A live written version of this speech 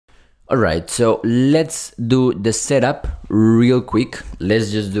Alright, so let's do the setup real quick. Let's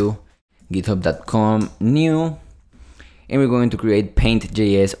just do github.com new, and we're going to create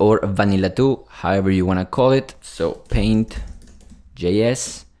paint.js or vanilla 2, however you want to call it. So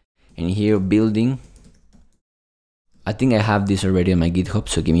paint.js, and here building. I think I have this already on my GitHub,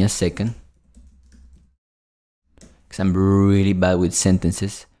 so give me a second, because I'm really bad with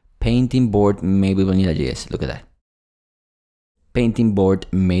sentences. Painting board made with vanilla.js. Look at that. Painting board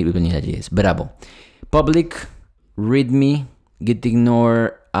made with vanilla.js. Bravo. Public, readme, git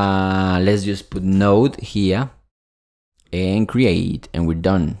ignore. Let's just put node here and create, and we're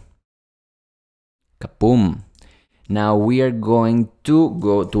done. Kaboom. Now we are going to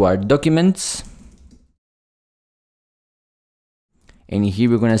go to our documents, and here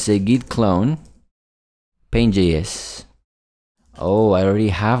we're gonna say git clone paint.js. Oh, I already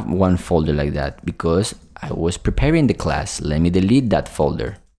have one folder like that because I was preparing the class. Let me delete that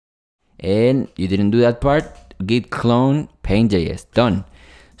folder. And you didn't do that part. Git clone paint.js. Done.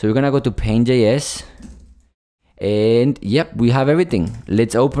 So we're gonna go to paint.js, and yep, we have everything.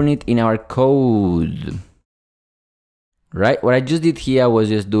 Let's open it in our code. Right, what I just did here was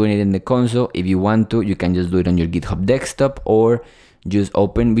just doing it in the console. If you want to, you can just do it on your GitHub desktop, or just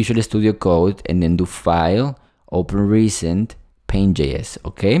open Visual Studio Code and then do file, open recent, paint.js.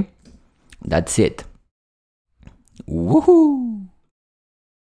 Okay, that's it. Woohoo!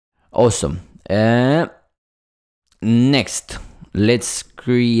 Awesome. Next, let's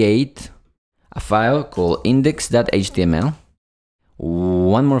create a file called index.html,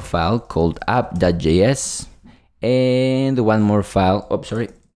 one more file called app.js, and one more file,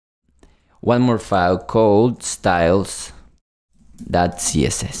 one more file called styles.css.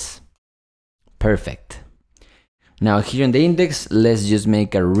 Perfect. Now here in the index, let's just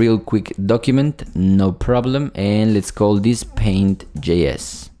make a real quick document, no problem, and let's call this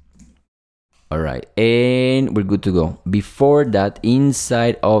paint.js. Alright, and we're good to go. Before that,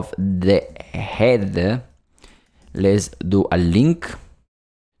 inside of the header, let's do a link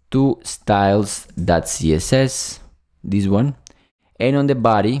to styles.css, this one, and on the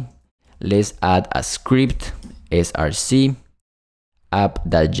body, let's add a script, src,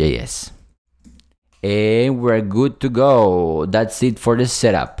 app.js. And we're good to go. That's it for the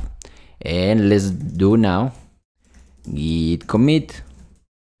setup. And let's do now git commit,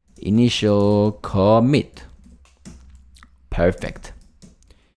 initial commit. Perfect.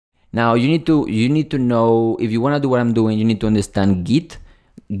 Now you need to know, if you want to do what I'm doing, you need to understand Git.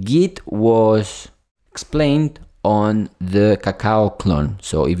 Git was explained on the Cacao clone.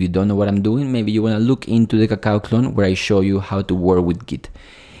 So if you don't know what I'm doing, maybe you want to look into the Cacao clone where I show you how to work with Git.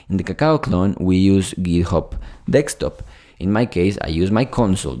 In the Cacao clone, we use GitHub desktop. In my case, I use my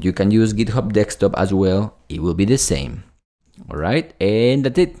console. You can use GitHub desktop as well. It will be the same. All right, and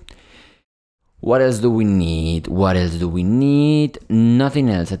that's it. What else do we need? What else do we need? Nothing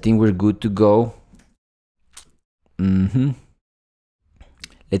else. I think we're good to go. Let's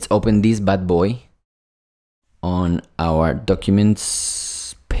open this bad boy on our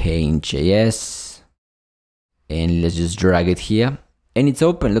documents, paint.js, and let's just drag it here. And it's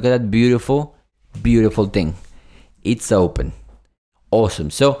open. Look at that beautiful, beautiful thing. It's open. Awesome.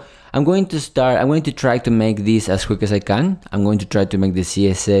 So I'm going to try to make this as quick as I can. I'm going to try to make the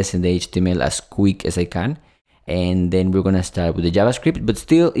CSS and the HTML as quick as I can. And then we're going to start with the JavaScript. But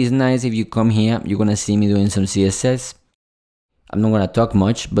still, it's nice if you come here, you're going to see me doing some CSS. I'm not going to talk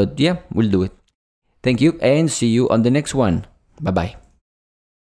much, but yeah, we'll do it. Thank you, and see you on the next one. Bye-bye.